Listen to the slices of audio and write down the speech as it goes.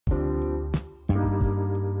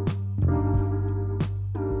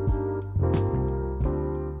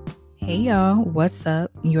Hey y'all, what's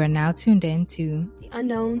up? You are now tuned in to The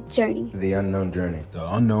Unknown Journey. The Unknown Journey.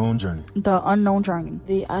 The Unknown Journey. The Unknown Journey.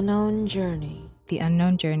 The Unknown Journey. The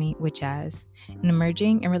Unknown Journey with Jazz, an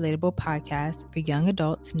emerging and relatable podcast for young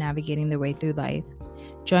adults navigating their way through life.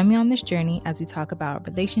 Join me on this journey as we talk about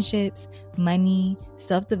relationships, money,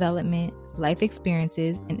 self-development, life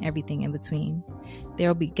experiences, and everything in between. There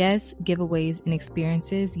will be guests, giveaways, and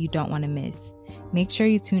experiences you don't want to miss. Make sure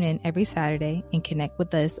you tune in every Saturday and connect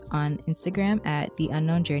with us on Instagram at The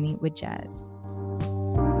Unknown Journey with Jazz.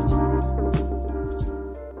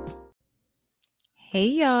 Hey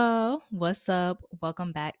y'all, what's up?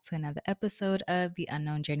 Welcome back to another episode of The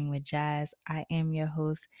Unknown Journey with Jazz. I am your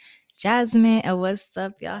host, Jasmine, and what's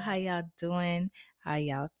up, y'all? How y'all doing? How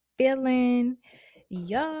y'all feeling?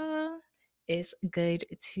 Y'all, it's good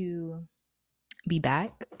to be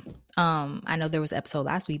back. I know there was an episode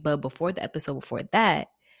last week, but before the episode before that,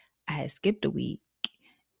 I had skipped a week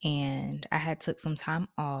and I had took some time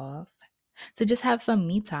off to just have some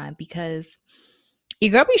me time because your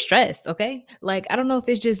girl be stressed, okay? Like, I don't know if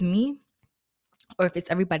it's just me or if it's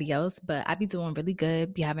everybody else, but I be doing really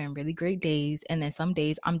good, be having really great days, and then some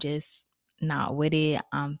days I'm just not with it.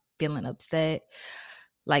 I'm feeling upset.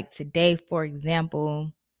 Like today, for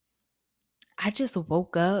example, I just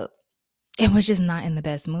woke up and was just not in the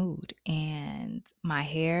best mood. And my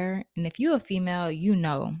hair, and if you're a female, you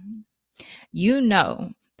know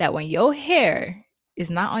that when your hair is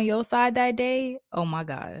not on your side that day, oh my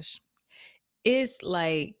gosh, it's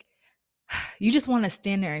like you just want to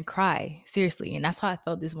stand there and cry, seriously. And that's how I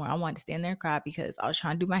felt this morning. I wanted to stand there and cry because I was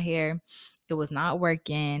trying to do my hair. It was not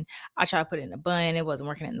working. I tried to put it in a bun. It wasn't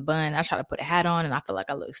working in the bun. I tried to put a hat on and I feel like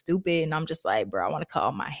I look stupid. And I'm just like, bro, I want to cut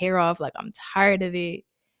all my hair off. Like, I'm tired of it.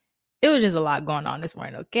 It was just a lot going on this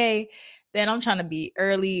morning, okay? Then I'm trying to be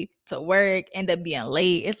early to work, end up being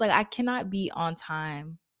late. It's like I cannot be on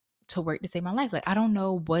time to work to save my life. Like, I don't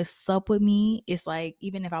know what's up with me. It's like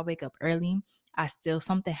even if I wake up early,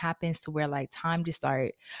 something happens to where like time just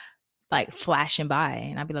start like flashing by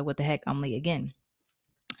and I'd be like, what the heck, I'm late again.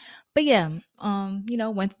 But yeah,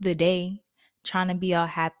 went through the day trying to be all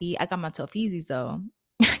happy. I got my Tofeezies though.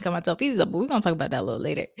 But we're gonna talk about that a little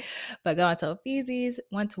later. But I got my Tofeezies,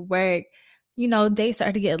 went to work, day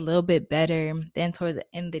started to get a little bit better. Then towards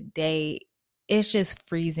the end of the day, it's just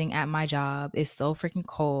freezing at my job. It's so freaking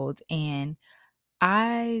cold and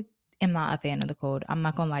I am not a fan of the cold. I'm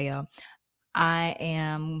not gonna lie, y'all. I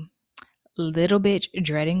am a little bit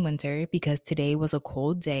dreading winter because today was a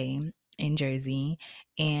cold day in Jersey.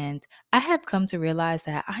 And I have come to realize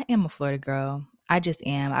that I am a Florida girl. I just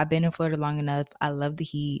am. I've been in Florida long enough. I love the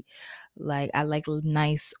heat. Like, I like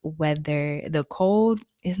nice weather. The cold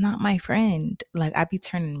is not my friend. Like, I be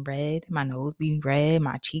turning red. My nose be red.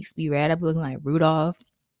 My cheeks be red. I be looking like Rudolph.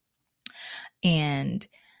 And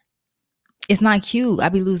it's not cute. I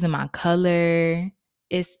be losing my color.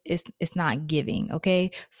 It's not giving,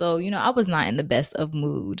 okay? So, I was not in the best of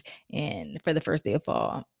mood and for the first day of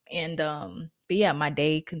fall. And but yeah, my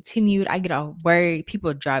day continued. I get off work,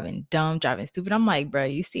 people driving dumb, driving stupid. I'm like, bro,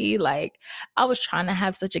 you see, like I was trying to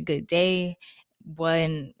have such a good day.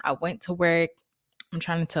 When I went to work, I'm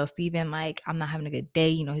trying to tell Steven, like, I'm not having a good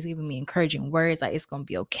day. He's giving me encouraging words, like, it's going to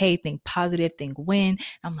be okay. Think positive, think win.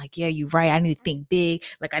 I'm like, yeah, you're right. I need to think big.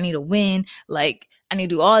 Like, I need to win. Like, I need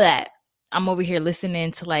to do all that. I'm over here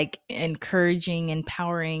listening to like encouraging,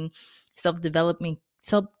 empowering, self-developing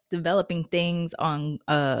things on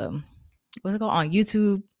what's it called, on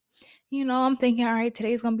YouTube. I'm thinking, all right,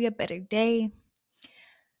 today's gonna be a better day.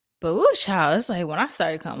 But ooh, child, it's like when I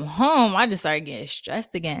started coming home, I just started getting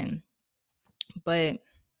stressed again. But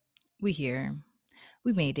we here.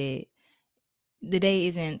 We made it. The day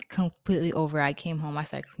isn't completely over. I came home, I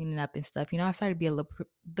started cleaning up and stuff. I started to be a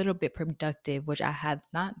little bit productive, which I have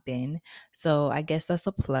not been. So I guess that's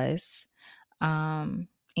a plus. And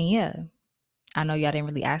yeah, I know y'all didn't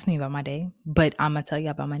really ask me about my day, but I'm going to tell you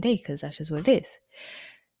about my day because that's just what it is.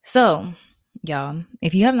 So, y'all,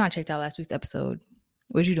 if you have not checked out last week's episode,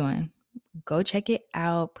 what you doing? Go check it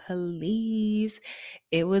out, please.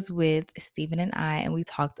 It was with Steven and I, and we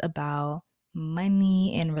talked about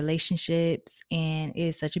money and relationships, and it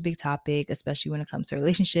is such a big topic, especially when it comes to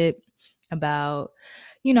relationship, about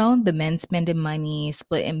the men spending money,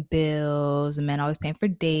 splitting bills, the men always paying for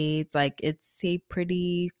dates. Like, it's a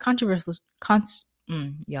pretty controversial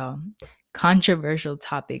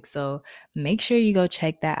topic. So make sure you go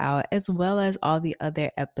check that out, as well as all the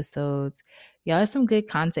other episodes. Y'all, there's some good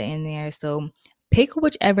content in there, so pick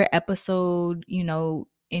whichever episode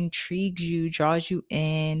intrigues you, draws you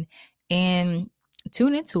in, and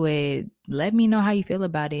tune into it. Let me know how you feel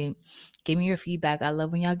about it. Give me your feedback. I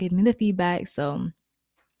love when y'all give me the feedback. So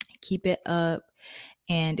Keep it up.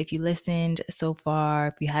 And if you listened so far,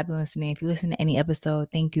 if you have been listening, if you listen to any episode,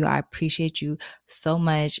 thank you. I appreciate you so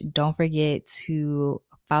much. Don't forget to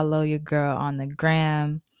follow your girl on the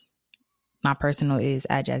gram. My personal is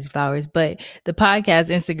at Jazzy Flowers, but the podcast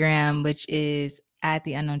Instagram, which is at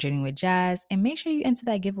The Unknown Journey with Jazz. And make sure you enter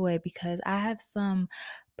that giveaway because I have some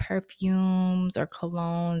perfumes or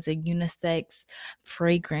colognes or unisex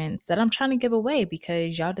fragrance that I'm trying to give away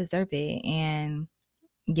because y'all deserve it. And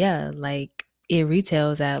yeah, like it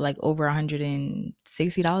retails at like over $160,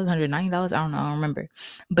 $190. I don't remember.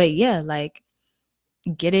 But yeah, like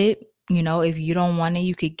get it. You know, if you don't want it,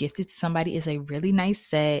 you could gift it to somebody. It's a really nice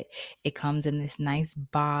set. It comes in this nice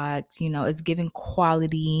box. You know, it's giving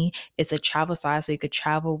quality. It's a travel size, so you could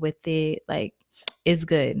travel with it. Like, it's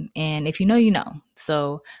good. And if you know, you know.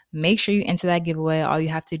 So make sure you enter that giveaway. All you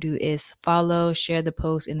have to do is follow, share the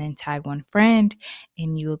post, and then tag one friend,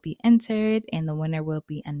 and you will be entered. And the winner will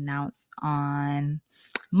be announced on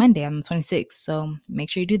Monday, on the 26th. So make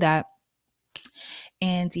sure you do that.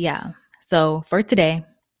 And yeah, so for today,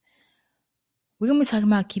 we're going to be talking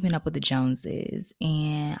about keeping up with the Joneses,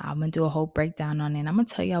 and I'm going to do a whole breakdown on it. And I'm going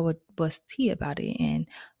to tell y'all what's tea about it and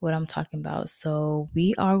what I'm talking about. So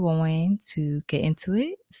we are going to get into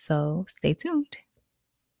it. So stay tuned.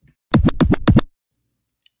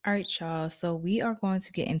 All right, y'all. So we are going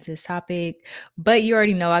to get into this topic, but you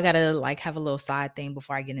already know I gotta like have a little side thing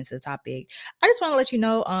before I get into the topic. I just want to let you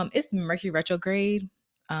know, it's Mercury retrograde.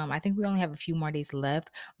 I think we only have a few more days left,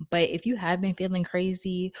 but if you have been feeling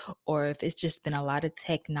crazy or if it's just been a lot of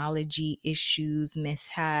technology issues,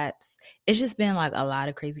 mishaps, it's just been like a lot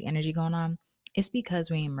of crazy energy going on. It's because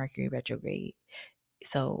we're in Mercury retrograde.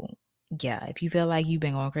 So yeah, if you feel like you've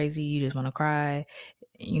been going crazy, you just want to cry,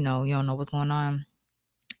 you know, you don't know what's going on,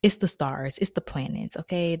 it's the stars, it's the planets,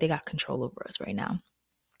 okay? They got control over us right now.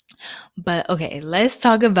 But okay, let's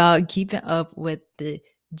talk about keeping up with the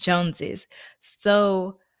Joneses.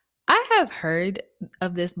 So I have heard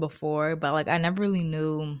of this before, but like I never really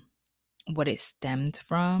knew what it stemmed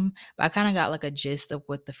from. But I kind of got like a gist of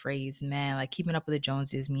what the phrase meant, like keeping up with the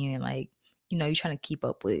Joneses, meaning like, you know, you're trying to keep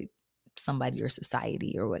up with somebody or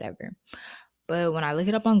society or whatever. But when I look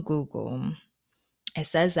it up on Google, it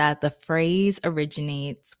says that the phrase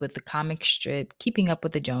originates with the comic strip Keeping Up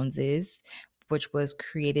with the Joneses, which was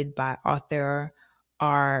created by author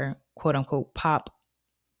R. quote unquote Pop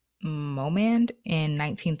Momand in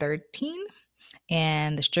 1913.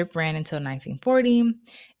 And the strip ran until 1940.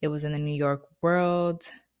 It was in the New York World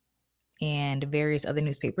and various other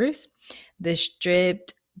newspapers. The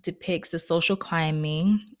strip depicts the social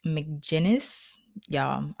climbing McGinnis.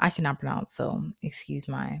 Y'all, I cannot pronounce, so excuse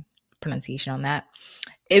my pronunciation on that.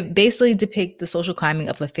 It basically depicts the social climbing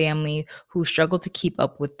of a family who struggle to keep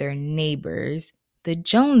up with their neighbors, the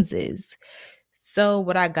Joneses. So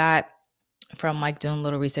what I got from like doing a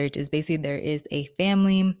little research is basically there is a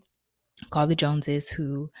family called the Joneses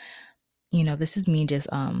who, you know, this is me just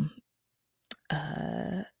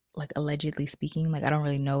like allegedly speaking, like I don't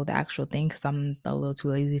really know the actual thing because I'm a little too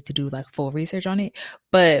lazy to do like full research on it.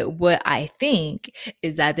 But what I think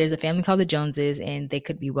is that there's a family called the Joneses and they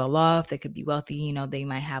could be well off, they could be wealthy, you know, they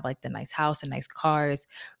might have like the nice house and nice cars,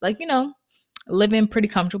 like, you know, living pretty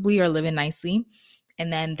comfortably or living nicely.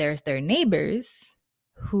 And then there's their neighbors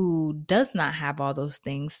who does not have all those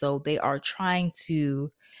things, so they are trying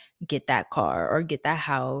to get that car or get that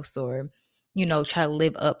house or, you know, try to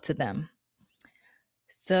live up to them.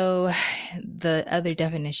 So the other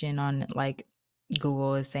definition on like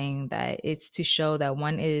Google is saying that it's to show that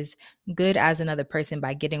one is good as another person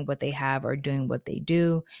by getting what they have or doing what they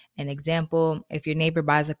do. An example, if your neighbor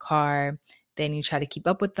buys a car, then you try to keep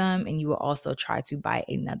up with them and you will also try to buy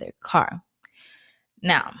another car.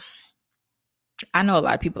 Now, I know a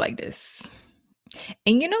lot of people like this.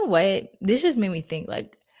 And you know what? This just made me think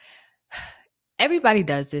like everybody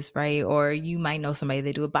does this, right? Or you might know somebody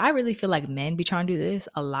that do it, but I really feel like men be trying to do this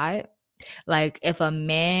a lot. Like if a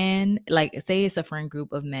man, like say it's a friend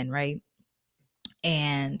group of men, right?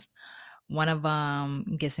 And one of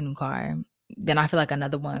them gets a new car, then I feel like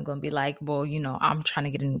another one gonna be like, well, you know, I'm trying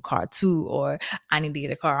to get a new car too, or I need to get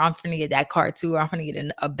a car. I'm trying to get that car too, or I'm trying to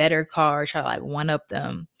get a better car, try to like one up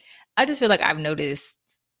them. I just feel like I've noticed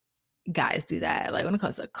guys do that. Like when it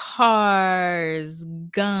comes to cars,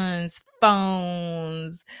 guns,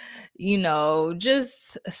 phones, you know,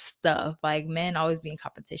 just stuff. Like men always be in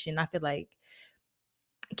competition. I feel like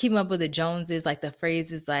keeping up with the Joneses, like the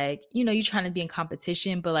phrase is like, you know, you're trying to be in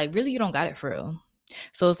competition, but like really you don't got it for real.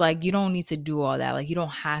 So it's like you don't need to do all that. Like you don't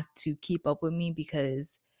have to keep up with me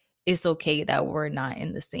because it's okay that we're not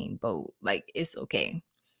in the same boat. Like it's okay.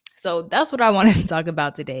 So that's what I wanted to talk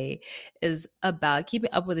about today, is about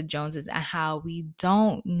keeping up with the Joneses and how we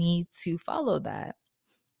don't need to follow that.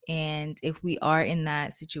 And if we are in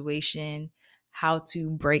that situation, how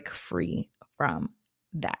to break free from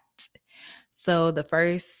that. So the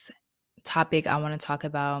first topic I want to talk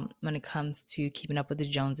about when it comes to keeping up with the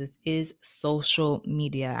Joneses is social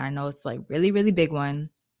media. I know it's like really, really big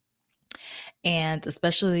one. And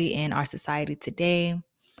especially in our society today,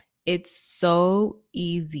 it's so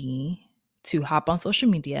easy to hop on social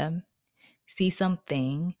media, see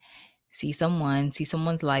something, see someone, see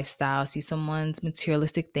someone's lifestyle, see someone's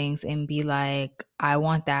materialistic things, and be like, I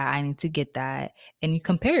want that. I need to get that. And you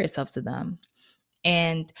compare yourself to them.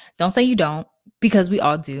 And don't say you don't, because we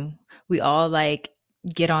all do. We all like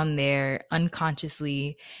get on there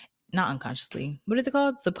unconsciously, not unconsciously. What is it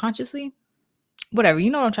called? Subconsciously? Whatever.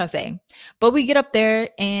 You know what I'm trying to say. But we get up there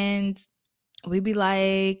and we be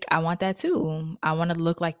like, I want that too. I want to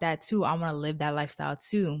look like that too. I want to live that lifestyle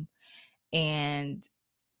too. And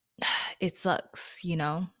it sucks, you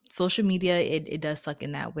know? Social media, it does suck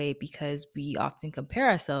in that way because we often compare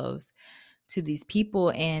ourselves to these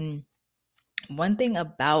people. And one thing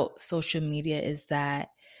about social media is that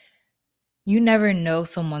you never know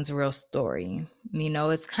someone's real story. You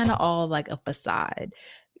know, it's kind of all like a facade.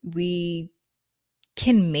 We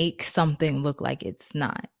can make something look like it's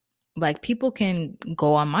not. Like people can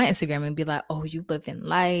go on my Instagram and be like, oh, you living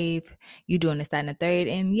life, you doing this, that, and the third.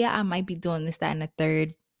 And yeah, I might be doing this, that, and the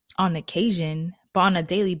third on occasion, but on a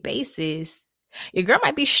daily basis, your girl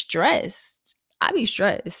might be stressed. I be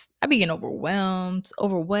stressed. I be getting overwhelmed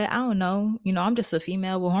over what? I don't know. You know, I'm just a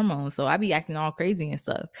female with hormones, so I be acting all crazy and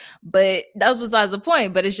stuff. But that's besides the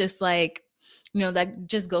point. But it's just like, you know, that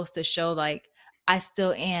just goes to show like I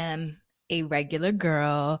still am a regular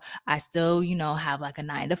girl. I still, you know, have like a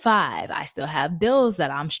 9 to 5. I still have bills that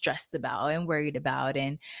I'm stressed about and worried about.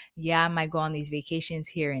 And yeah, I might go on these vacations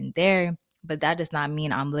here and there, but that does not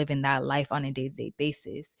mean I'm living that life on a day to day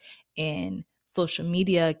basis. And social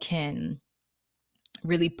media can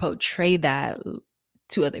really portray that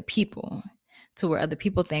to other people, to where other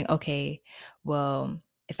people think, okay, well,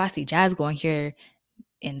 if I see Jazz going here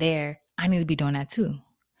and there, I need to be doing that too.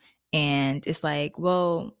 And it's like,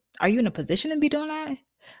 well, are you in a position to be doing that?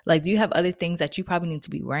 Like, do you have other things that you probably need to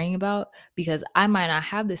be worrying about? Because I might not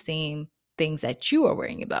have the same things that you are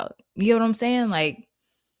worrying about. You know what I'm saying? Like,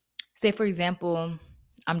 say, for example,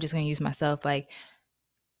 I'm just going to use myself, like,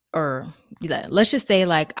 or let's just say,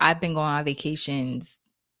 like, I've been going on vacations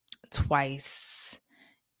twice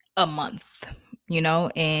a month, you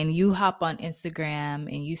know, and you hop on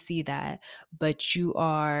Instagram and you see that, but you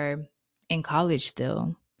are in college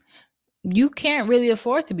still. You can't really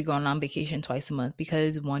afford to be going on vacation twice a month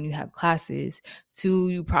because one, you have classes. Two,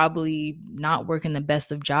 you probably not working the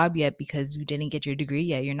best of job yet because you didn't get your degree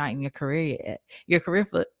yet. You're not in your career yet, your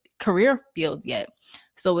career field yet.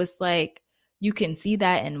 So it's like you can see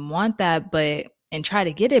that and want that, but and try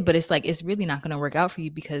to get it, but it's like it's really not going to work out for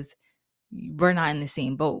you because we're not in the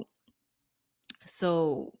same boat.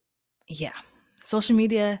 So yeah, social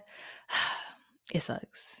media, it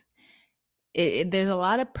sucks. There's a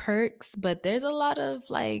lot of perks, but there's a lot of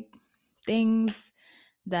like things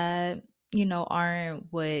that, you know, aren't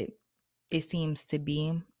what it seems to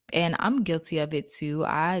be. And I'm guilty of it too.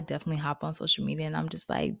 I definitely hop on social media and I'm just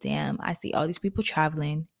like, damn, I see all these people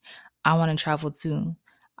traveling. I want to travel too.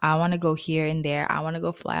 I want to go here and there. I want to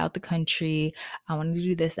go fly out the country. I want to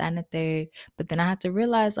do this, that, and the third. But then I have to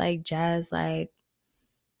realize, like, Jazz, like,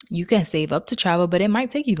 you can save up to travel, but it might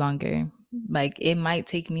take you longer. Like, it might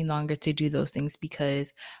take me longer to do those things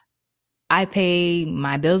because I pay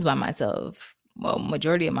my bills by myself. Well,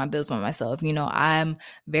 majority of my bills by myself. You know, I'm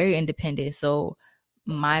very independent, so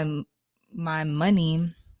my my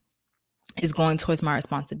money is going towards my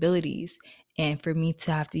responsibilities. And for me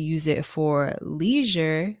to have to use it for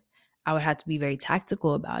leisure, I would have to be very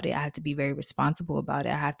tactical about it. I have to be very responsible about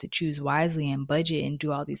it. I have to choose wisely and budget and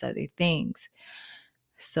do all these other things.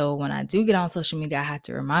 So when I do get on social media, I have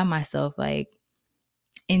to remind myself, like,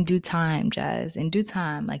 in due time, Jazz, in due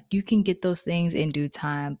time, like you can get those things in due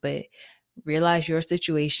time, but realize your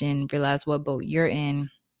situation, realize what boat you're in,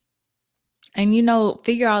 and, you know,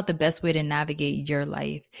 figure out the best way to navigate your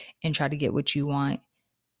life and try to get what you want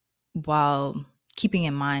while keeping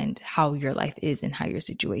in mind how your life is and how your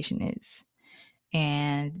situation is.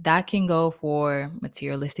 And that can go for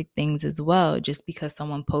materialistic things as well. Just because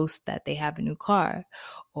someone posts that they have a new car,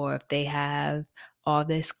 or if they have all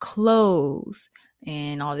this clothes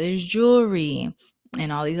and all this jewelry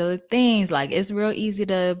and all these other things, like it's real easy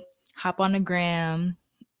to hop on the gram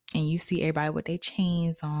and you see everybody with their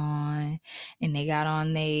chains on and they got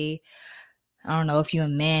on I don't know if you a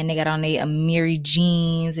man, they got on their Amiri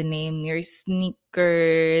jeans and they Amiri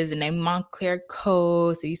sneakers and they Montclair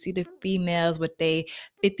coats. So you see the females with they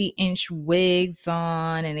 50-inch wigs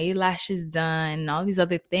on and they lashes done and all these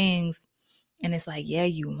other things. And it's like, yeah,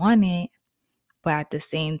 you want it. But at the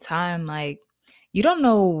same time, like, you don't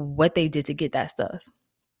know what they did to get that stuff.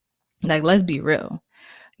 Like, let's be real.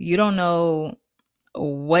 You don't know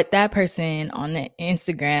what that person on the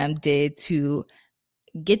Instagram did to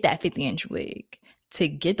get that 50-inch wig, to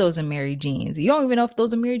get those Amiri jeans. You don't even know if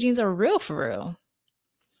those Amiri jeans are real for real.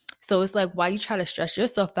 So it's like, why you try to stress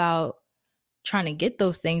yourself out trying to get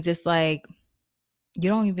those things? It's like, you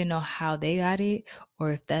don't even know how they got it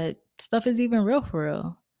or if that stuff is even real for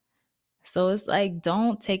real. So it's like,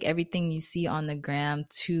 don't take everything you see on the gram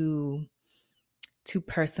too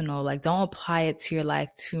personal. Like, don't apply it to your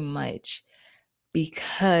life too much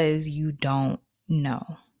because you don't know.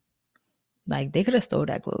 Like, they could have stole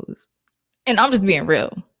that clothes. And I'm just being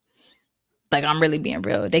real. Like, I'm really being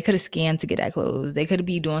real. They could have scammed to get that clothes. They could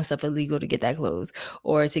be doing stuff illegal to get that clothes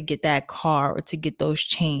or to get that car or to get those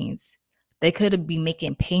chains. They could have been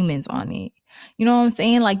making payments on it. You know what I'm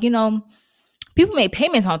saying? Like, people make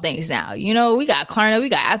payments on things now. We got Klarna, we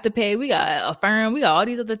got Afterpay, we got Affirm, we got all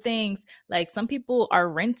these other things. Like, some people are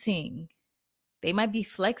renting. They might be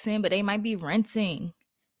flexing, but they might be renting.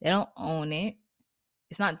 They don't own it.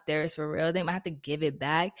 It's not theirs for real. They might have to give it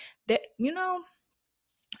back.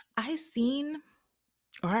 I seen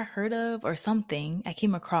or I heard of or something I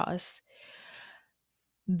came across.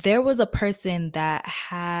 There was a person that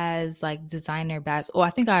has like designer bags. Oh, I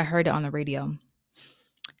think I heard it on the radio.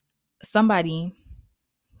 Some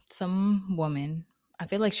woman, I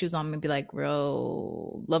feel like she was on maybe like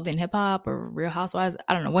Real Love and Hip Hop or Real Housewives.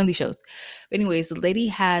 I don't know, one of these shows. But anyways, the lady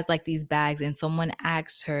has like these bags and someone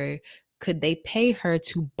asked her, could they pay her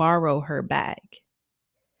to borrow her bag?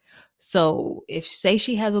 So if say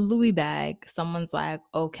she has a Louis bag, someone's like,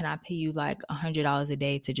 oh, can I pay you like $100 a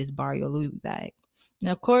day to just borrow your Louis bag?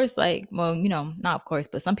 And of course, like, well, not of course,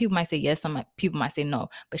 but some people might say yes, some people might say no.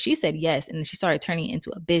 But she said yes. And she started turning it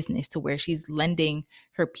into a business to where she's lending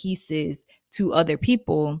her pieces to other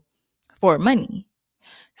people for money.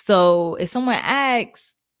 So if someone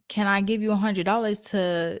asks, can I give you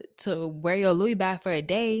 $100 to wear your Louis bag for a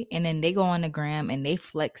day? And then they go on the gram and they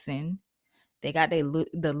flexing. They got the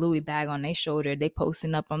Louis bag on their shoulder. They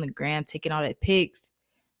posting up on the gram, taking all their pics.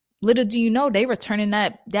 Little do you know, they returning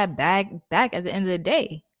that bag back at the end of the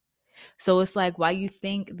day. So it's like, why you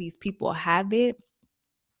think these people have it,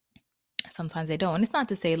 sometimes they don't. And it's not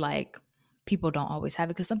to say like people don't always have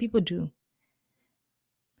it, because some people do.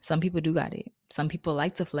 Some people do got it. Some people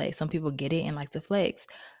like to flex. Some people get it and like to flex.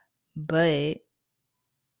 But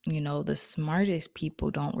the smartest people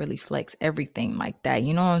don't really flex everything like that.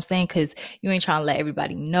 You know what I'm saying? Because you ain't trying to let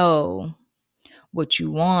everybody know what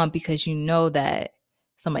you want because you know that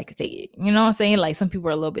somebody could take it. You know what I'm saying? Like, some people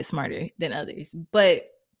are a little bit smarter than others. But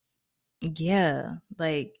yeah,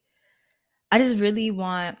 like, I just really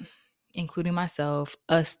want, including myself,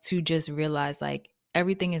 us to just realize like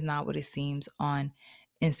everything is not what it seems on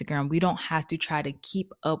Instagram. We don't have to try to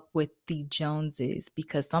keep up with the Joneses,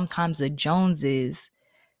 because sometimes the Joneses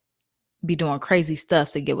be doing crazy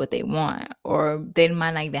stuff to get what they want, or they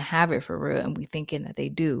might not even have it for real and we thinking that they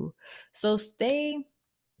do. So stay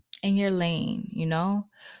in your lane.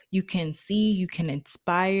 You can see, you can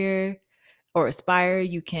inspire or aspire,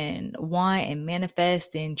 you can want and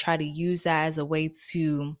manifest and try to use that as a way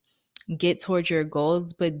to get towards your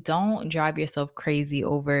goals, but don't drive yourself crazy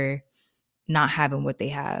over not having what they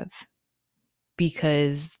have,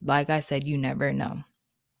 because like I said, you never know.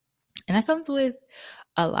 And that comes with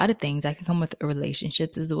a lot of things. That can come with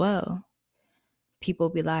relationships as well. People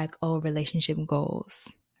be like, oh, relationship goals.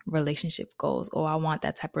 Oh, I want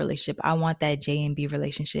that type of relationship. I want that J and B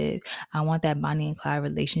relationship. I want that Bonnie and Clyde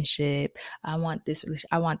relationship. I want this relationship.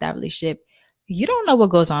 I want that relationship. You don't know what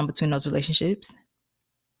goes on between those relationships.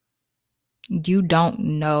 You don't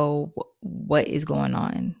know what is going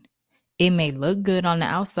on. It may look good on the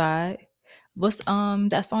outside. What's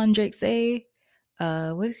that song Drake say?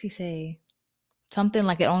 What does he say? Something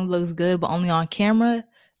like it only looks good, but only on camera.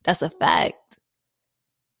 That's a fact.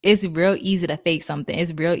 It's real easy to fake something.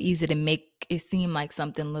 It's real easy to make it seem like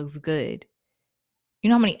something looks good. You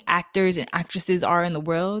know how many actors and actresses are in the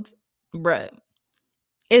world? Bruh.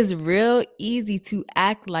 It's real easy to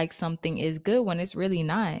act like something is good when it's really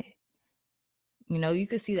not. You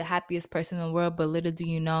could see the happiest person in the world, but little do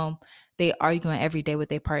you know, they arguing every day with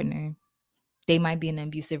their partner. They might be in an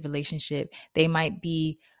abusive relationship. They might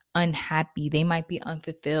be unhappy. They might be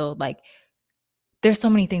unfulfilled. Like, there's so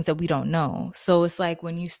many things that we don't know. So it's like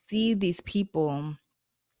when you see these people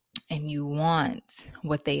and you want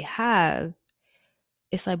what they have,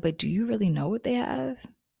 it's like, but do you really know what they have?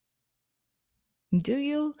 Do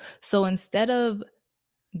you? So instead of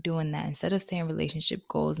doing that, instead of saying relationship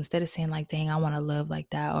goals, instead of saying like, dang, I want to love like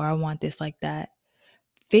that, or I want this like that,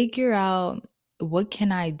 figure out, what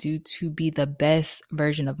can I do to be the best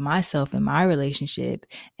version of myself in my relationship,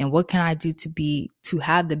 and what can I do to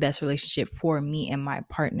have the best relationship for me and my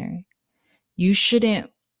partner. You shouldn't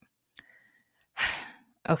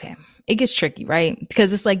okay, it gets tricky, right?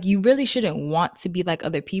 Because it's like, you really shouldn't want to be like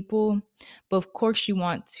other people, but of course you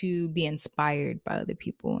want to be inspired by other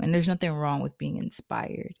people, and there's nothing wrong with being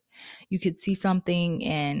inspired. You could see something,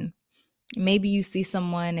 and maybe you see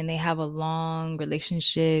someone and they have a long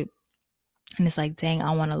relationship, and it's like, dang,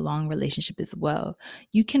 I want a long relationship as well.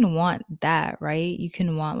 You can want that, right? You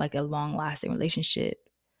can want like a long lasting relationship,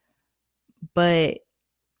 but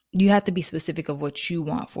you have to be specific of what you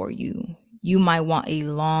want for you. You might want a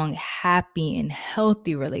long, happy, and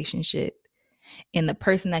healthy relationship. And the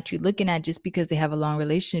person that you're looking at, just because they have a long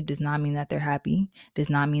relationship, does not mean that they're happy, does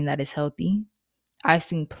not mean that it's healthy. I've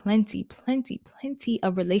seen plenty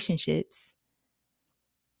of relationships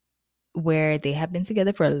where they have been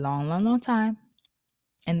together for a long time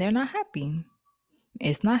and they're not happy.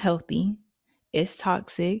 It's not healthy. It's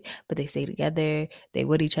toxic, but they stay together. They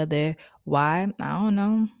with each other. Why? I don't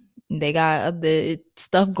know. They got other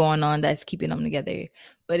stuff going on that's keeping them together.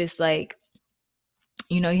 But it's like,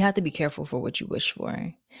 you have to be careful for what you wish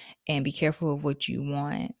for, and be careful of what you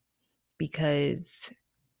want, because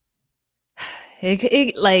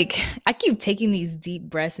like, I keep taking these deep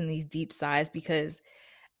breaths and these deep sighs, because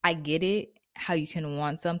I get it, how you can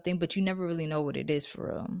want something, but you never really know what it is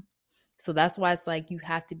for real. So that's why it's like, you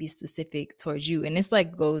have to be specific towards you. And it's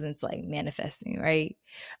like, goes into like manifesting, right?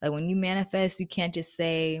 Like, when you manifest, you can't just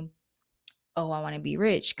say, oh, I want to be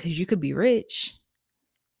rich, because you could be rich,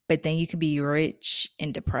 but then you could be rich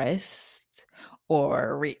and depressed,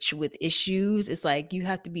 or rich with issues. It's like, you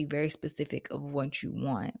have to be very specific of what you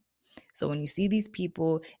want. So when you see these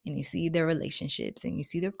people and you see their relationships and you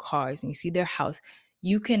see their cars and you see their house,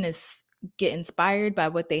 you can get inspired by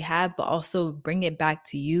what they have, but also bring it back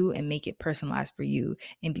to you and make it personalized for you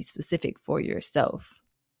and be specific for yourself.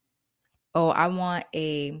 Oh, I want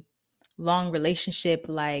a long relationship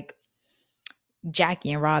like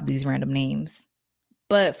Jackie and Rob, these random names.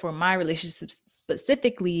 But for my relationship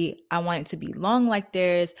specifically, I want it to be long like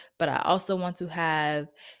theirs, but I also want to have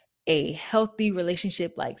a healthy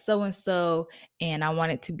relationship like so and so, and I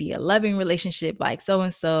want it to be a loving relationship like so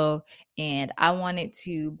and I want it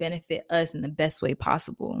to benefit us in the best way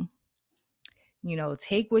possible.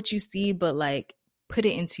 Take what you see, but like, put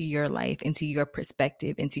it into your life, into your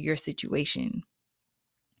perspective, into your situation.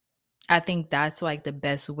 I think that's like the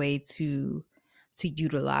best way to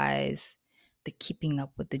utilize the keeping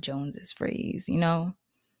up with the Joneses phrase.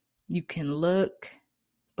 You can look,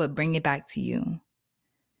 but bring it back to you.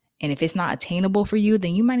 And if it's not attainable for you,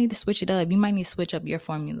 then you might need to switch it up. You might need to switch up your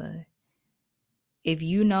formula. If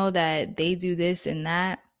you know that they do this and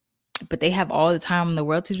that, but they have all the time in the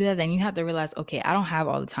world to do that, then you have to realize, okay, I don't have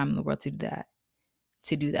all the time in the world to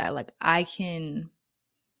do that. Like, I can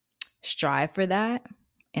strive for that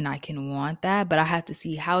and I can want that, but I have to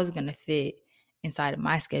see how it's going to fit inside of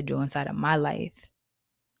my schedule, inside of my life.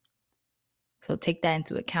 So take that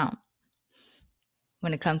into account.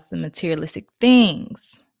 When it comes to materialistic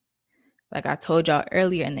things, like I told y'all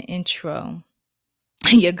earlier in the intro,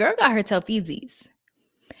 your girl got her Telfeezies.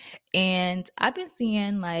 And I've been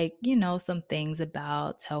seeing like, some things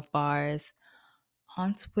about Telfars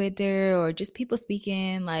on Twitter, or just people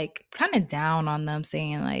speaking like kind of down on them,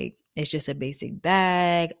 saying like, it's just a basic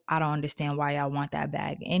bag. I don't understand why y'all want that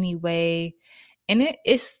bag anyway. And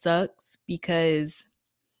it sucks, because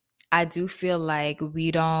I do feel like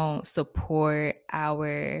we don't support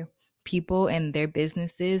our people and their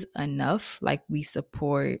businesses enough like we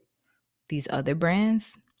support these other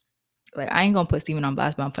brands. Like, I ain't gonna put Steven on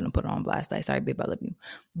blast, but I'm gonna put it on blast. Like, sorry, babe, I love you.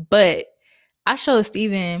 But I showed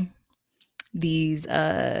Steven these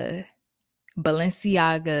Balenciaga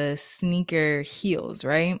sneaker heels,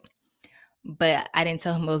 right? But I didn't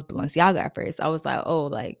tell him it was Balenciaga at first. I was like, oh,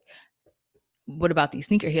 like, what about these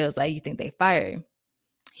sneaker heels? Like, you think they fire?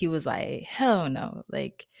 He was like, hell no.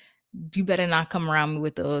 Like, you better not come around me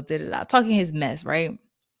with the talking his mess, right? And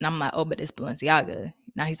I'm like, oh, but it's Balenciaga.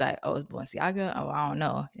 Now he's like, oh, it's Balenciaga? Oh, I don't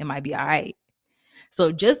know. It might be all right.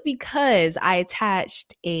 So just because I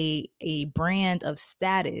attached a brand of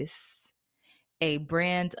status, a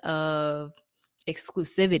brand of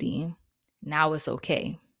exclusivity, now it's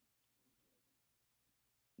okay.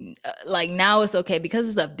 Like, now it's okay because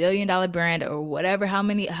it's a $1 billion brand or whatever,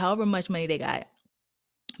 however much money they got.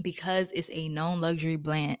 because it's a known luxury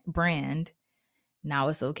brand, now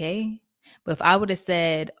it's okay. But if I would have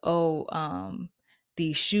said, oh,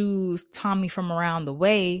 these shoes, Tommy from around the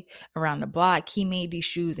way, around the block, he made these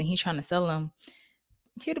shoes and he's trying to sell them,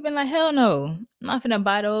 he would have been like, hell no, I'm not finna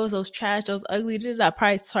buy those trash, those ugly. I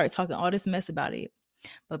probably start talking all this mess about it.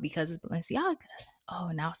 But because it's Balenciaga,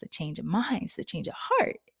 oh, now it's a change of mind, it's a change of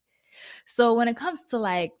heart. So when it comes to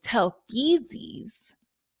like Telfeezys,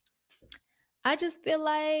 I just feel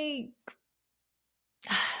like,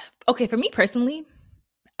 okay, for me personally,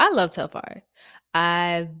 I love Telfar.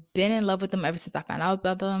 I've been in love with them ever since I found out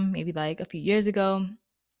about them, maybe like a few years ago.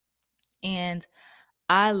 And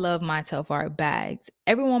I love my Telfar bags.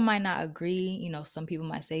 Everyone might not agree. You know, some people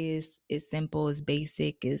might say it's simple, it's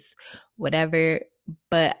basic, it's whatever.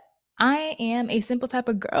 But I am a simple type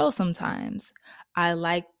of girl sometimes. I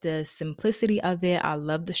like the simplicity of it. I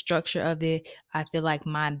love the structure of it. I feel like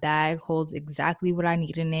my bag holds exactly what I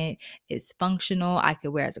need in it. It's functional. I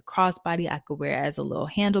could wear it as a crossbody. I could wear it as a little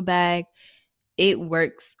handle bag. It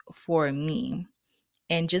works for me.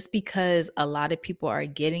 And just because a lot of people are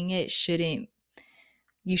getting it,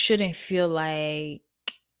 you shouldn't feel like,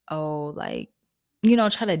 oh, like, you know,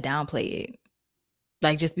 try to downplay it.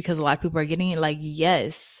 Like, just because a lot of people are getting it, like,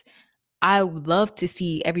 yes, I would love to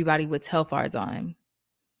see everybody with Telfars on.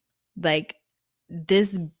 Like,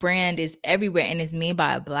 this brand is everywhere and it's made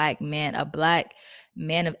by a black man of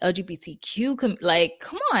LGBTQ. Like,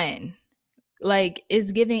 come on. Like,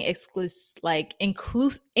 it's giving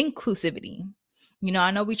inclusivity. You know,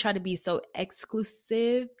 I know we try to be so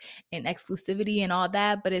exclusive and exclusivity and all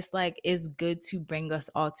that, but it's like, it's good to bring us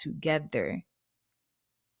all together.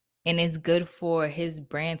 And it's good for his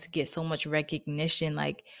brand to get so much recognition.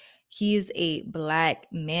 Like, he's a black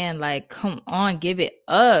man. Like, come on, give it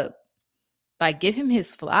up. Like, give him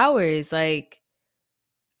his flowers. Like,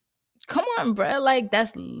 come on, bro. Like,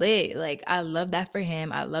 that's lit. Like, I love that for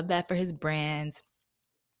him. I love that for his brand.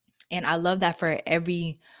 And I love that for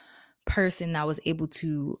every person that was able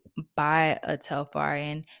to buy a Telfar.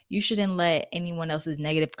 And you shouldn't let anyone else's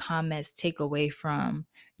negative comments take away from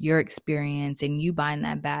your experience and you buying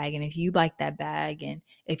that bag. And if you like that bag and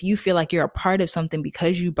if you feel like you're a part of something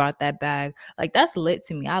because you bought that bag, like, that's lit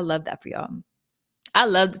to me. I love that for y'all. I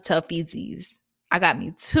love the Telfeezys. I got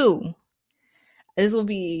me 2.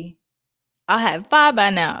 I'll have 5 by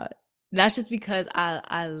now. That's just because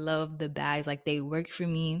I love the bags. Like, they work for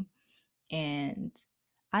me. And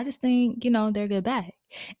I just think, you know, they're a good bag.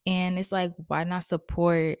 And it's like, why not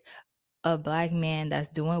support a black man that's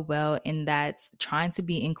doing well and that's trying to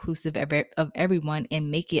be inclusive of everyone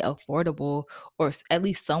and make it affordable or at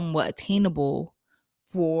least somewhat attainable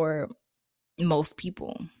for most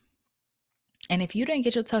people. And if you didn't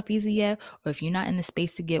get your Telfeezy yet, or if you're not in the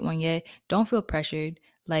space to get one yet, don't feel pressured.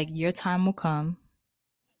 Like, your time will come.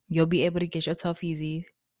 You'll be able to get your Telfeezy.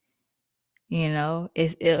 You know,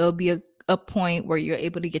 it'll be a point where you're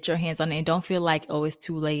able to get your hands on it and don't feel like, oh, it's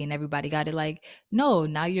too late and everybody got it. Like, no,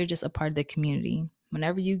 now you're just a part of the community.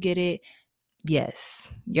 Whenever you get it,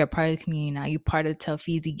 yes, you're a part of the community now. You're part of the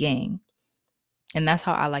Telfeezy gang. And that's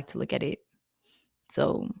how I like to look at it.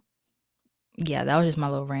 So, yeah, that was just my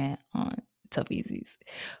little rant on Telfeezys.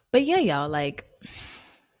 But yeah, y'all, like,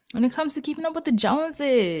 when it comes to keeping up with the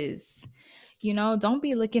Joneses, you know, don't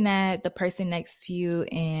be looking at the person next to you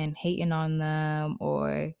and hating on them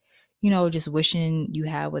or, you know, just wishing you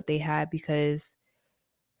had what they had, because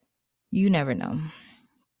you never know,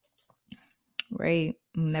 right?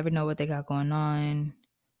 You never know what they got going on.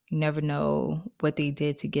 You never know what they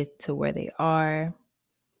did to get to where they are.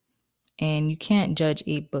 And you can't judge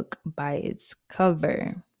a book by its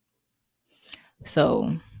cover.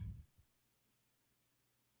 So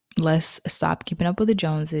let's stop keeping up with the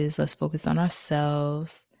Joneses. Let's focus on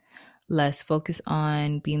ourselves. Let's focus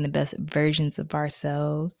on being the best versions of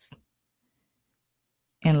ourselves.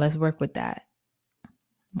 And let's work with that.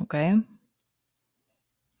 Okay?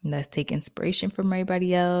 Let's take inspiration from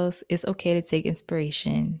everybody else. It's okay to take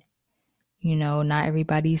inspiration. You know, not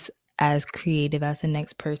everybody's as creative as the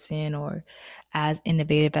next person or as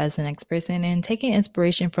innovative as the next person. And taking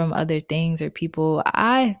inspiration from other things or people,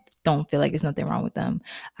 I don't feel like there's nothing wrong with them.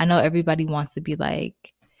 I know everybody wants to be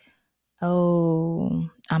like, oh,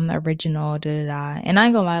 I'm the original, da da da. And I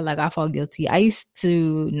ain't gonna lie, like, I fall guilty. I used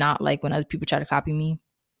to not like when other people try to copy me.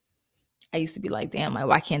 I used to be like, damn, like,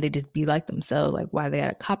 why can't they just be like themselves? Like, why they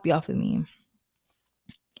gotta copy off of me?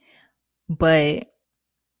 But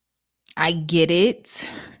I get it.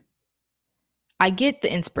 I get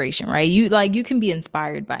the inspiration, right? You can be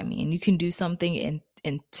inspired by me and you can do something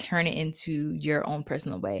and turn it into your own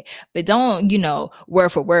personal way. But don't, you know, word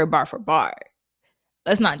for word, bar for bar.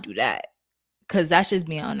 Let's not do that. Cause that's just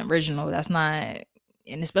being unoriginal. That's not,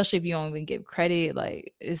 and especially if you don't even give credit,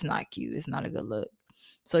 like it's not cute. It's not a good look.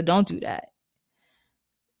 So don't do that.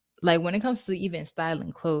 Like when it comes to even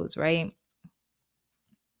styling clothes, right?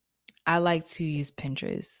 I like to use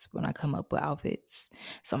Pinterest when I come up with outfits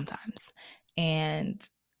sometimes. And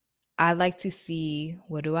I like to see,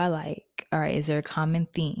 what do I like? All right, is there a common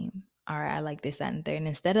theme? All right, I like this, that, and third. And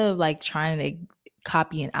instead of like trying to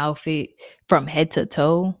copy an outfit from head to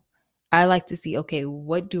toe, I like to see, okay,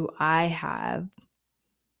 what do I have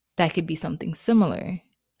that could be something similar?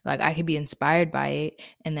 Like I could be inspired by it,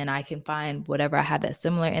 and then I can find whatever I have that's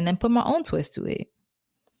similar and then put my own twist to it.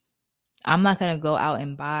 I'm not gonna go out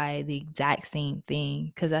and buy the exact same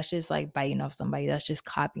thing because that's just like biting off somebody. That's just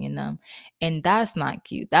copying them. And that's not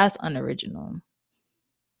cute. That's unoriginal.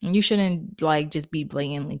 And you shouldn't like just be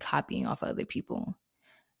blatantly copying off other people.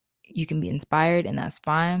 You can be inspired and that's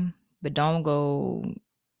fine, but don't go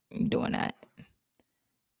doing that.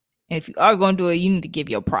 And if you are gonna do it, you need to give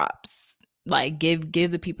your props. Like give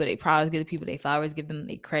the people their props, give the people their flowers, give them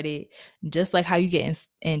their credit. Just like how you get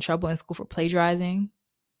in trouble in school for plagiarizing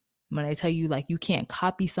when they tell you like you can't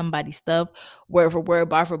copy somebody's stuff word for word,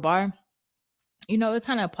 bar for bar, it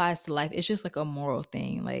kind of applies to life. It's just like a moral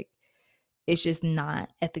thing. Like it's just not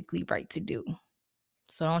ethically right to do.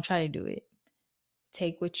 So don't try to do it.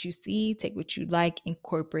 Take what you see, take what you like,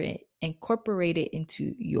 incorporate it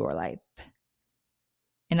into your life.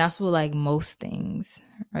 And that's what like most things,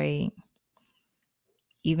 right?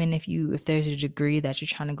 Even if there's a degree that you're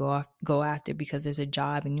trying to go after because there's a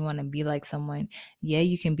job and you want to be like someone, yeah,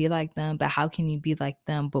 you can be like them, but how can you be like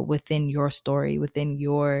them but within your story, within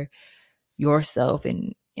yourself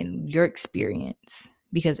and your experience?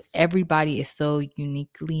 Because everybody is so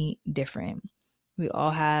uniquely different. We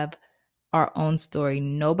all have our own story.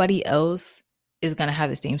 Nobody else is going to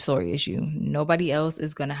have the same story as you. Nobody else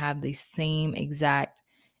is going to have the same exact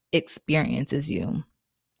experience as you.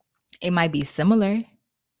 It might be similar,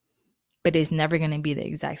 but it's never going to be the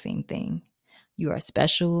exact same thing. You are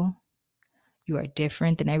special. You are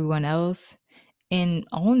different than everyone else. And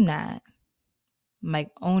own that.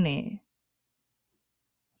 Like, own it.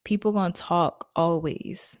 People going to talk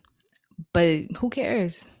always, but who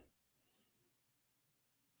cares?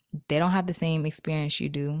 They don't have the same experience you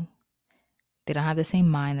do. They don't have the same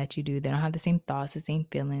mind that you do. They don't have the same thoughts, the same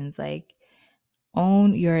feelings. Like,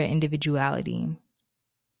 own your individuality.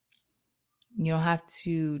 You don't have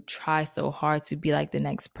to try so hard to be like the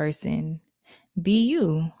next person. Be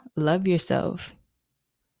you. Love yourself.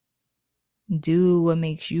 Do what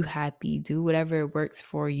makes you happy. Do whatever works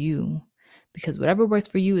for you. Because whatever works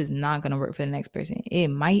for you is not going to work for the next person. It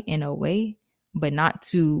might in a way, but not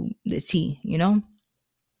to the T,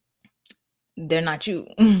 They're not you.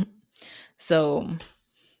 So,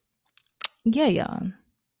 yeah, y'all.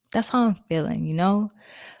 That's how I'm feeling.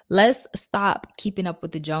 Let's stop keeping up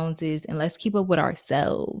with the Joneses and let's keep up with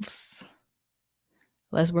ourselves.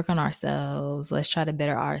 Let's work on ourselves. Let's try to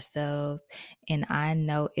better ourselves. And I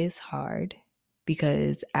know it's hard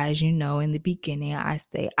because, as you know, in the beginning, I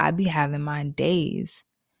say I be having my days.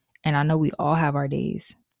 And I know we all have our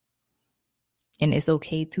days. And it's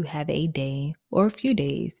okay to have a day or a few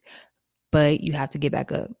days, but you have to get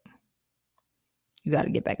back up. You got to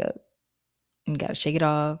get back up. You got to shake it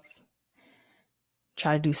off.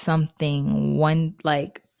 Try to do something.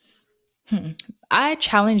 I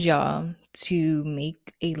challenge y'all to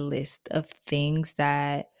make a list of things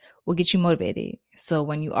that will get you motivated. So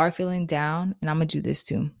when you are feeling down, and I'm going to do this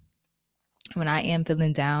too. When I am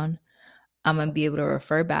feeling down, I'm going to be able to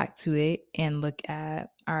refer back to it and look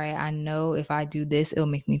at, all right, I know if I do this, it'll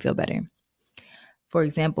make me feel better. For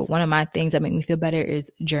example, one of my things that make me feel better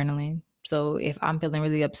is journaling. So if I'm feeling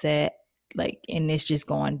really upset, and it's just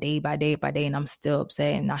going day by day by day, and I'm still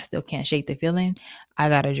upset and I still can't shake the feeling, I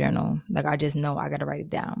got to journal. Like I just know I got to write it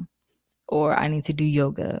down. Or I need to do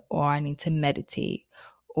yoga, or I need to meditate,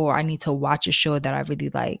 or I need to watch a show that I really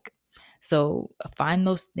like. So find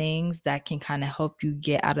those things that can kind of help you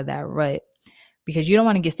get out of that rut because you don't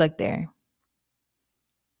want to get stuck there.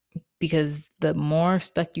 Because the more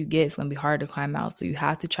stuck you get, it's going to be hard to climb out. So you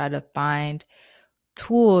have to try to find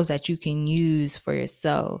tools that you can use for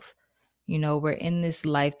yourself. We're in this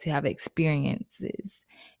life to have experiences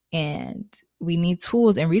and we need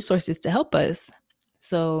tools and resources to help us.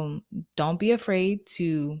 So don't be afraid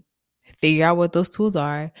to figure out what those tools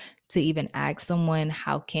are, to even ask someone,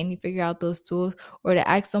 how can you figure out those tools, or to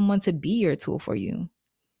ask someone to be your tool for you.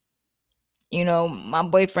 My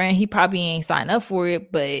boyfriend, he probably ain't signed up for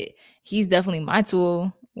it, but he's definitely my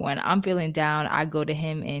tool. When I'm feeling down, I go to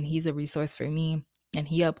him and he's a resource for me. and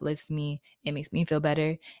he uplifts me, it makes me feel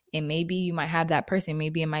better. And maybe you might have that person.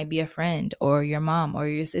 Maybe it might be a friend or your mom or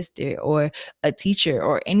your sister or a teacher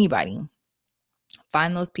or anybody.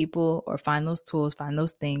 Find those people or find those tools, find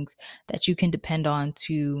those things that you can depend on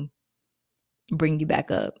to bring you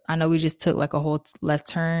back up. I know we just took like a whole left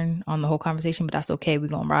turn on the whole conversation, but that's okay. We're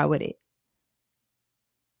going to ride with it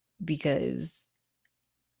because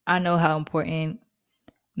I know how important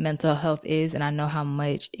mental health is, and I know how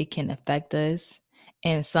much it can affect us.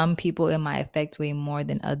 And some people it might affect way more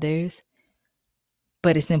than others,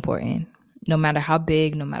 but it's important. No matter how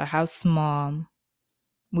big, no matter how small,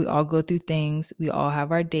 we all go through things. We all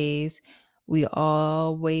have our days. We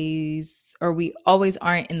always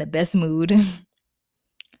aren't in the best mood.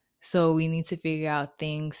 So we need to figure out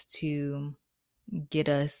things to get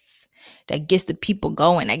us, that gets the people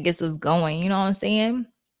going, that gets us going. You know what I'm saying?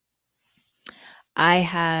 I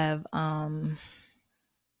have I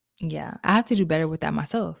have to do better with that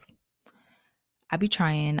myself. I be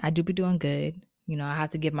trying. I do be doing good. You know, I have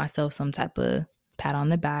to give myself some type of pat on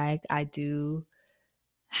the back. I do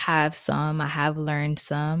have some. I have learned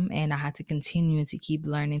some, and I have to continue to keep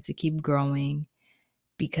learning, to keep growing,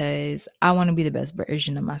 because I want to be the best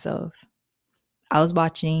version of myself. I was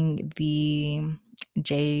watching the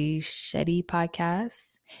Jay Shetty podcast.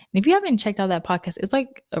 And if you haven't checked out that podcast, it's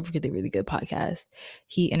like a really, really good podcast.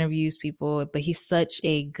 He interviews people, but he's such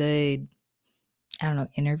a good, I don't know,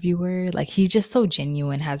 interviewer. Like he's just so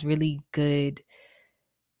genuine, has really good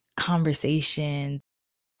conversations.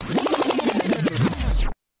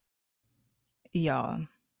 Y'all,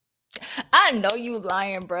 I know you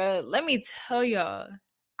lying, bro. Let me tell y'all,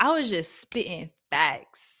 I was just spitting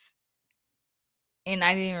facts. And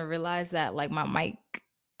I didn't even realize that like my mic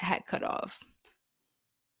had cut off.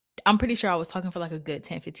 I'm pretty sure I was talking for like a good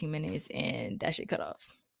 10, 15 minutes and that shit cut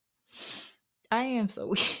off. I am so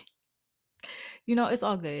weak. You know, it's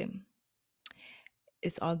all good.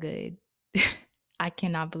 It's all good. I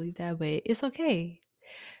cannot believe that, but it's okay.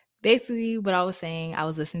 Basically, what I was saying, I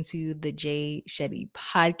was listening to the Jay Shetty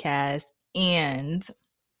podcast, and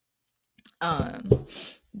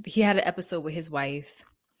he had an episode with his wife,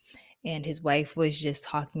 and his wife was just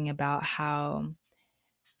talking about how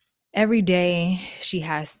every day she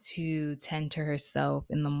has to tend to herself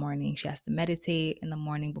in the morning. She has to meditate in the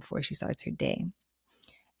morning before she starts her day.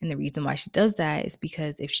 And the reason why she does that is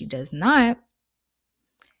because if she does not,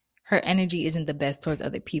 her energy isn't the best towards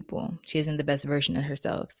other people. She isn't the best version of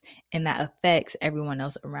herself. And that affects everyone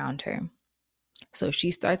else around her. So she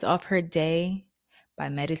starts off her day by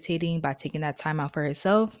meditating, by taking that time out for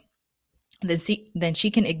herself. Then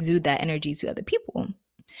she can exude that energy to other people.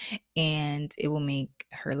 And it will make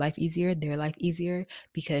her life easier, their life easier,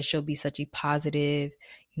 because she'll be such a positive,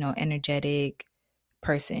 energetic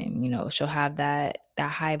person. She'll have that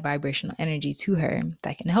high vibrational energy to her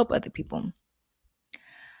that can help other people.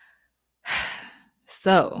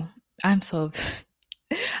 So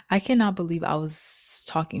I cannot believe I was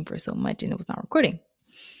talking for so much and it was not recording.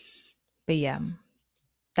 But yeah,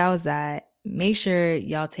 that was that. Make sure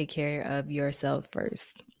y'all take care of yourself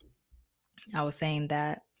first. I was saying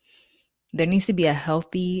that there needs to be a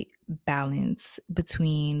healthy balance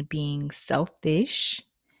between being selfish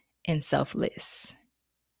and selfless.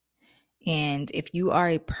 And if you are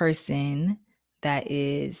a person that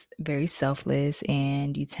is very selfless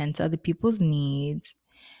and you tend to other people's needs,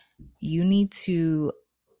 you need to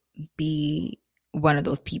be one of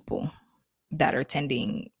those people that are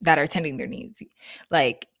tending their needs.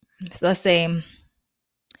 Like, so let's say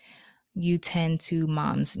you tend to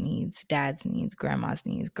mom's needs, dad's needs, grandma's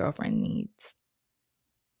needs, girlfriend needs.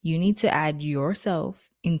 You need to add yourself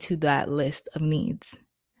into that list of needs.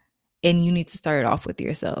 And you need to start off with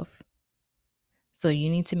yourself. So you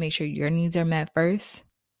need to make sure your needs are met first,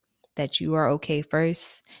 that you are okay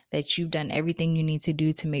first, that you've done everything you need to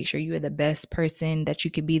do to make sure you are the best person that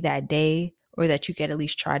you could be that day, or that you could at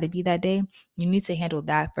least try to be that day. You need to handle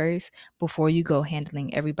that first before you go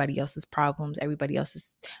handling everybody else's problems, everybody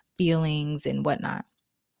else's feelings and whatnot.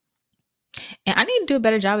 And I need to do a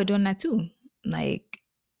better job of doing that too. Like,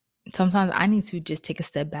 sometimes I need to just take a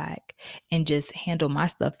step back and just handle my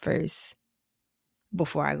stuff first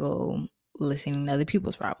before I go listening to other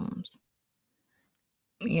people's problems.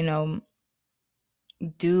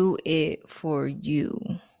 Do it for you.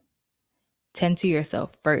 Tend to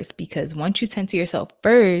yourself first, because once you tend to yourself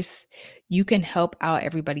first, you can help out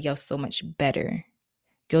everybody else so much better.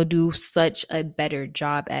 You'll do such a better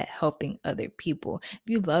job at helping other people. If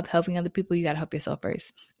you love helping other people, you got to help yourself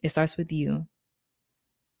first. It starts with you.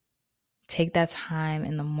 Take that time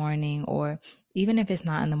in the morning, or even if it's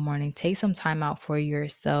not in the morning, take some time out for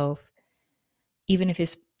yourself, even if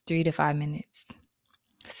it's 3 to 5 minutes.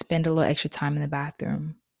 Spend a little extra time in the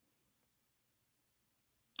bathroom.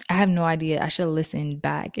 I have no idea. I should have listened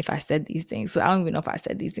back if I said these things. So I don't even know if I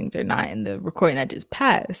said these things or not in the recording that just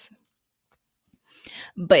passed.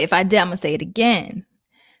 But if I did, I'm going to say it again.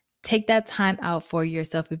 Take that time out for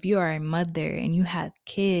yourself. If you are a mother and you have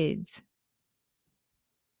kids,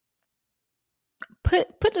 put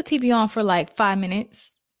the TV on for like 5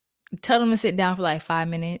 minutes. Tell them to sit down for like 5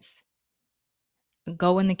 minutes.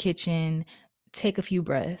 Go in the kitchen, take a few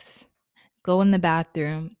breaths. Go in the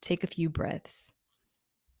bathroom, take a few breaths.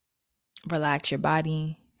 Relax your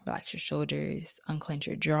body, relax your shoulders, unclench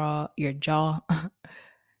your jaw.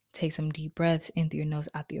 Take some deep breaths in through your nose,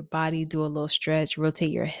 out through your body. Do a little stretch.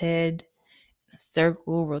 Rotate your head in a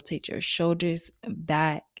circle. Rotate your shoulders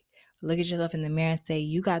back. Look at yourself in the mirror and say,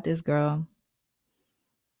 you got this, girl.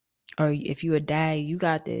 Or if you a dad, you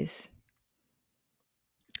got this.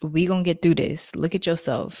 We gonna get through this. Look at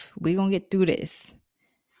yourself. We gonna get through this.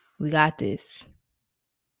 We got this.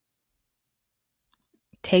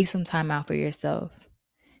 Take some time out for yourself.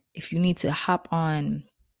 If you need to hop on,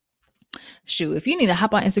 if you need to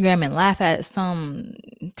hop on Instagram and laugh at some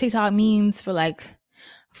TikTok memes for like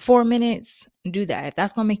 4 minutes, do that. If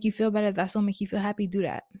that's gonna make you feel better, if that's gonna make you feel happy, do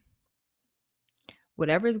that.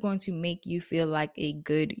 Whatever is going to make you feel like a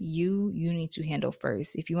good you need to handle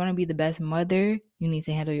first. If you want to be the best mother, you need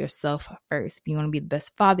to handle yourself first. If you want to be the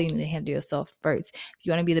best father, you need to handle yourself first. If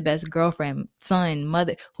you want to be the best girlfriend, son,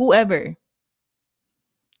 mother, whoever,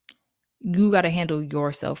 you got to handle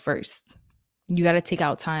yourself first. You got to take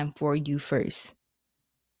out time for you first.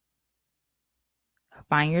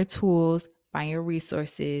 Find your tools, find your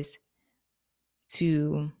resources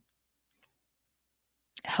to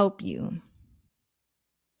help you.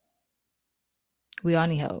 We all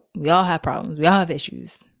need help. We all have problems. We all have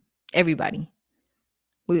issues. Everybody.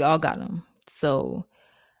 We all got them. So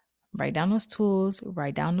write down those tools,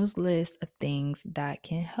 write down those lists of things that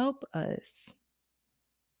can help us.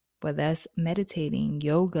 Whether that's meditating,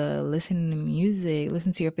 yoga, listening to music,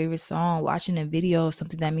 listen to your favorite song, watching a video of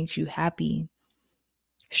something that makes you happy,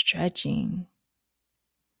 stretching,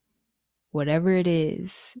 whatever it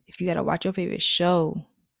is. If you got to watch your favorite show,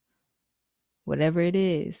 whatever it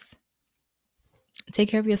is, take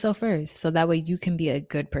care of yourself first. So that way you can be a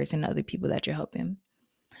good person to other people that you're helping.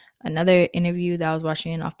 Another interview that I was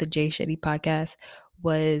watching off the Jay Shetty podcast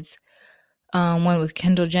was one with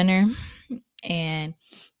Kendall Jenner. And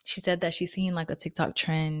she said that she's seen like a TikTok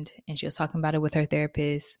trend, and she was talking about it with her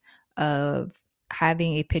therapist, of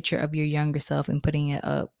having a picture of your younger self and putting it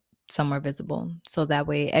up somewhere visible. So that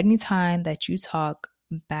way, anytime that you talk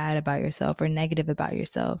bad about yourself or negative about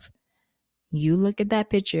yourself, you look at that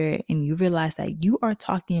picture and you realize that you are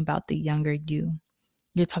talking about the younger you.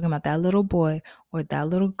 You're talking about that little boy or that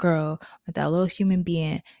little girl or that little human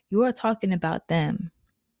being. You are talking about them.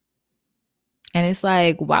 And it's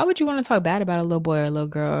like, why would you want to talk bad about a little boy or a little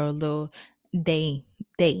girl or a little they?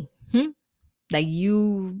 Like,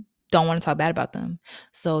 you don't want to talk bad about them.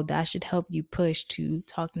 So that should help you push to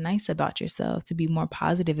talk nice about yourself, to be more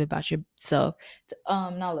positive about yourself.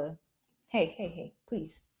 Nala, hey,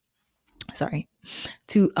 please. Sorry.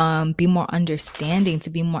 To be more understanding, to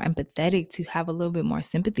be more empathetic, to have a little bit more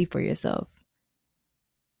sympathy for yourself,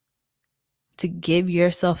 to give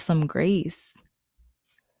yourself some grace.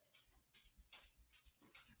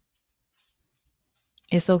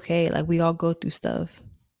 It's okay. Like, we all go through stuff.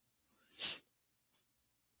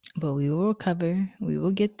 But we will recover. We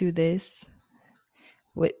will get through this.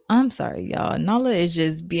 I'm sorry, y'all. Nala is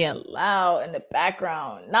just being loud in the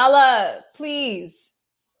background. Nala, please.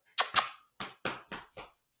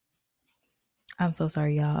 I'm so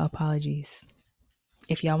sorry, y'all. Apologies.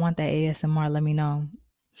 If y'all want that ASMR, let me know.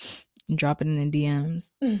 Drop it in the DMs.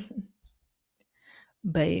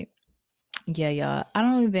 But yeah, y'all.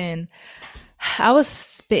 I was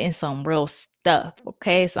spitting some real stuff,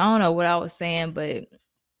 okay? So I don't know what I was saying, but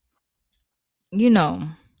you know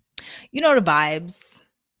the vibes.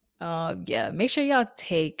 Yeah, make sure y'all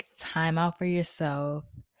take time out for yourself.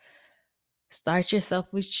 Start yourself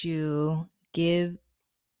with you. Give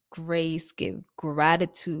grace, give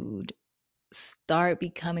gratitude. Start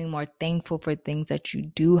becoming more thankful for things that you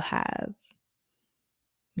do have.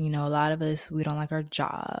 A lot of us, we don't like our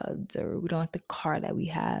jobs, or we don't like the car that we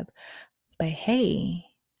have. But hey,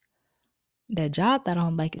 the job that I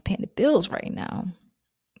don't like is paying the bills right now.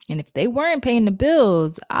 And if they weren't paying the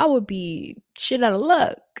bills, I would be shit out of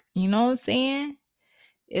luck. You know what I'm saying?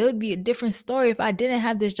 It would be a different story if I didn't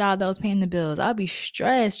have this job that was paying the bills. I'd be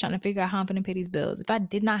stressed trying to figure out how I'm going to pay these bills. If I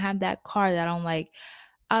did not have that car that I don't like,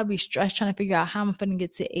 I'd be stressed trying to figure out how I'm going to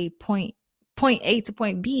get to a point A to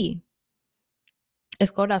point B. It's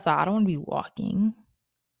cold outside. I don't want to be walking.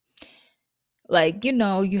 Like,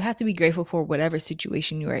 you have to be grateful for whatever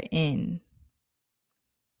situation you are in.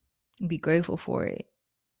 Be grateful for it.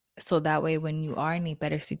 So that way, when you are in a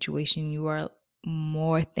better situation, you are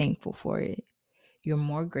more thankful for it. You're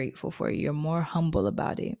more grateful for it. You're more humble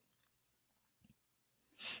about it.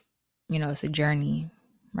 It's a journey,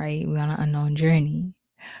 right? We're on an unknown journey.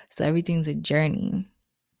 So everything's a journey.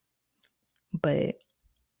 But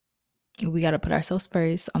we got to put ourselves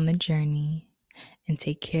first on the journey and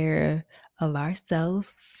take care of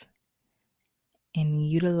ourselves and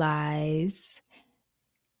utilize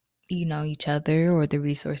each other or the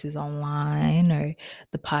resources online or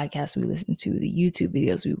the podcasts we listen to, the YouTube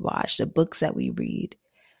videos we watch, the books that we read.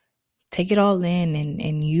 Take it all in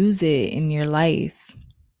and use it in your life.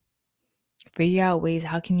 Figure out ways,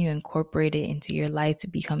 how can you incorporate it into your life to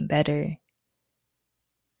become better?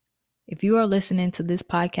 If you are listening to this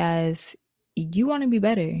podcast, you want to be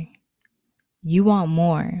better. You want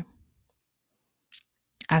more.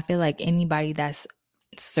 I feel like anybody that's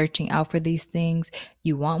searching out for these things,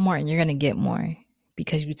 you want more and you're going to get more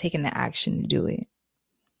because you're taking the action to do it.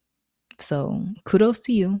 So kudos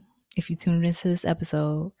to you. If you tuned into this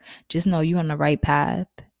episode, just know you're on the right path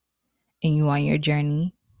and you on your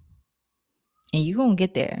journey and you're going to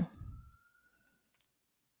get there.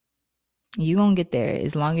 You're going to get there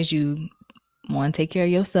as long as you, 1, take care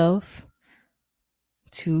of yourself,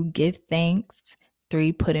 2, give thanks,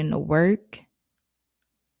 3, put in the work,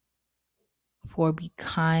 4, be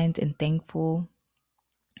kind and thankful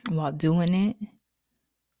while doing it.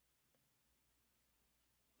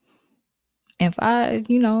 And 5,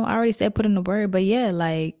 I already said put in the word, but yeah,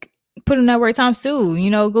 like put in that word times 2,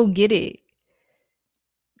 go get it.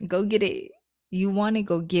 Go get it. You want it,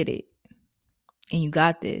 go get it. And you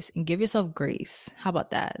got this. And give yourself grace. How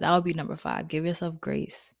about that? That would be number 5. Give yourself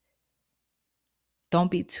grace.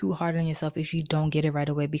 Don't be too hard on yourself if you don't get it right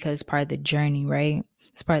away because it's part of the journey, right?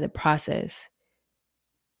 It's part of the process.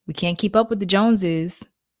 We can't keep up with the Joneses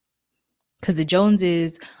because the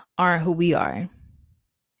Joneses aren't who we are.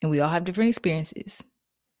 And we all have different experiences.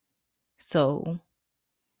 So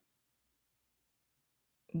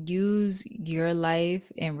use your life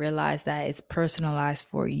and realize that it's personalized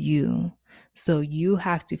for you. So you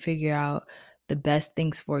have to figure out the best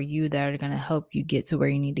things for you that are going to help you get to where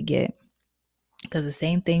you need to get. Because the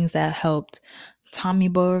same things that helped Tommy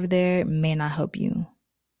Boy over there may not help you.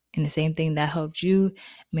 And the same thing that helped you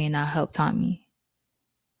may not help Tommy.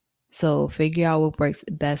 So figure out what works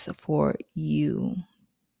best for you.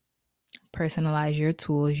 Personalize your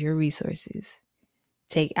tools, your resources.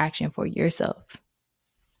 Take action for yourself.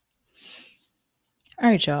 All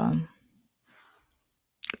right, y'all.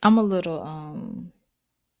 I'm a little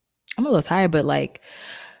tired, but I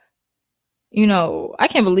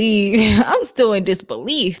can't believe I'm still in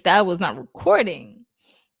disbelief that I was not recording.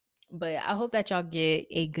 But I hope that y'all get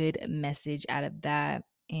a good message out of that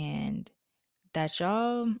and that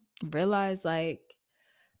y'all realize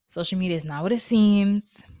social media is not what it seems.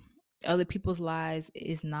 Other people's lives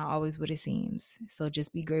is not always what it seems. So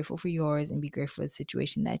just be grateful for yours and be grateful for the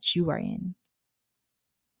situation that you are in.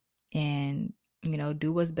 And,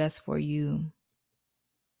 do what's best for you.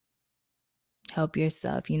 Help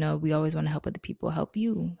yourself. We always want to help other people. Help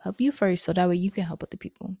you first so that way you can help other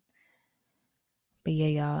people. But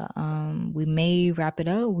yeah, y'all, we may wrap it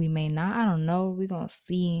up. We may not. I don't know. We're going to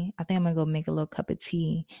see. I think I'm going to go make a little cup of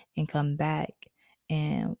tea and come back.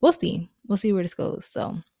 And we'll see. We'll see where this goes.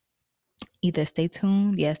 So either stay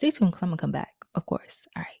tuned. Yeah, stay tuned because I'm going to come back. Of course.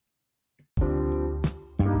 All right.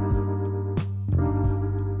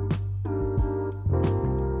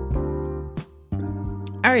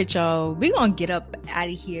 All right, y'all. We're going to get up out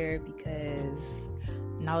of here because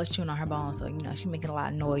Knowledge chewing on her bone. So, she's making a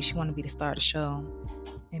lot of noise. She want to be the star of the show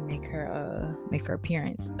and make her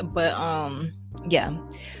appearance. But, yeah.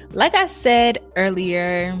 Like I said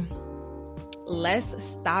earlier, let's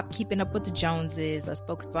stop keeping up with the Joneses. Let's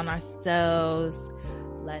focus on ourselves.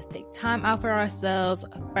 Let's take time out for ourselves,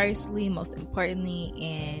 firstly, most importantly,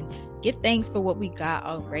 and give thanks for what we got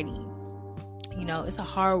already. It's a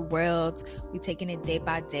hard world. We're taking it day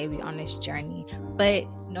by day. We're on this journey. But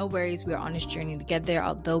no worries, we're on this journey together.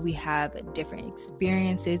 Although we have different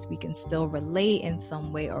experiences, we can still relate in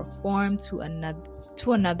some way or form to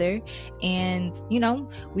another. And,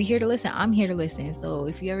 we're here to listen. I'm here to listen. So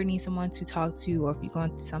if you ever need someone to talk to, or if you're going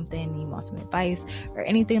through something and you want some advice or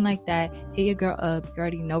anything like that, hit your girl up. You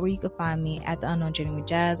already know where you can find me at The Unknown Journey with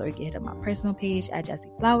Jazz, or you can hit up my personal page at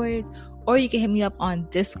Jazzy Flowers, or you can hit me up on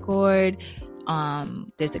Discord.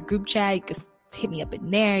 There's a group chat. You can hit me up in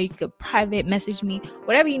there. You could private message me.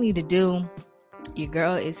 Whatever you need to do, your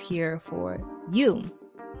girl is here for you.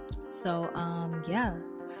 So yeah,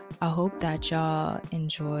 I hope that y'all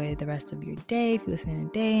enjoy the rest of your day. If you're listening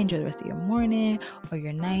today, enjoy the rest of your morning or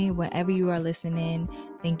your night, wherever you are listening.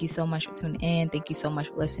 Thank you so much for tuning in. Thank you so much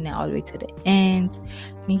for listening all the way to the end.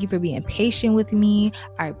 Thank you for being patient with me.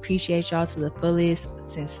 I appreciate y'all to the fullest.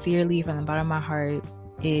 Sincerely, from the bottom of my heart,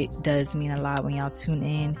 it does mean a lot when y'all tune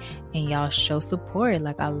in and y'all show support.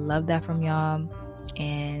 Like, I love that from y'all.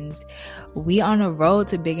 And we on the road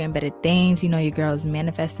to bigger and better things. You know, your girl is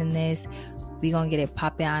manifesting this. We gonna get it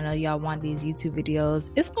popping. I know y'all want these YouTube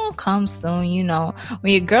videos. It's gonna come soon, you know.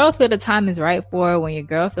 When your girl feel the time is right for it, when your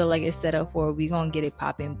girl feel like it's set up for it, we gonna get it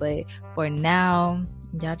popping. But for now,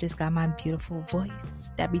 y'all just got my beautiful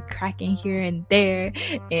voice that be cracking here and there,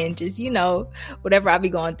 and just, you know, whatever I be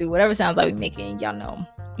going through, whatever sounds I be making, y'all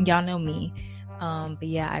know me. But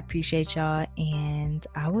yeah, I appreciate y'all, and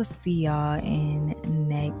I will see y'all in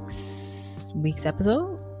next week's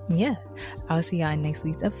episode. Yeah, I'll see y'all in next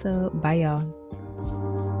week's episode. Bye, y'all.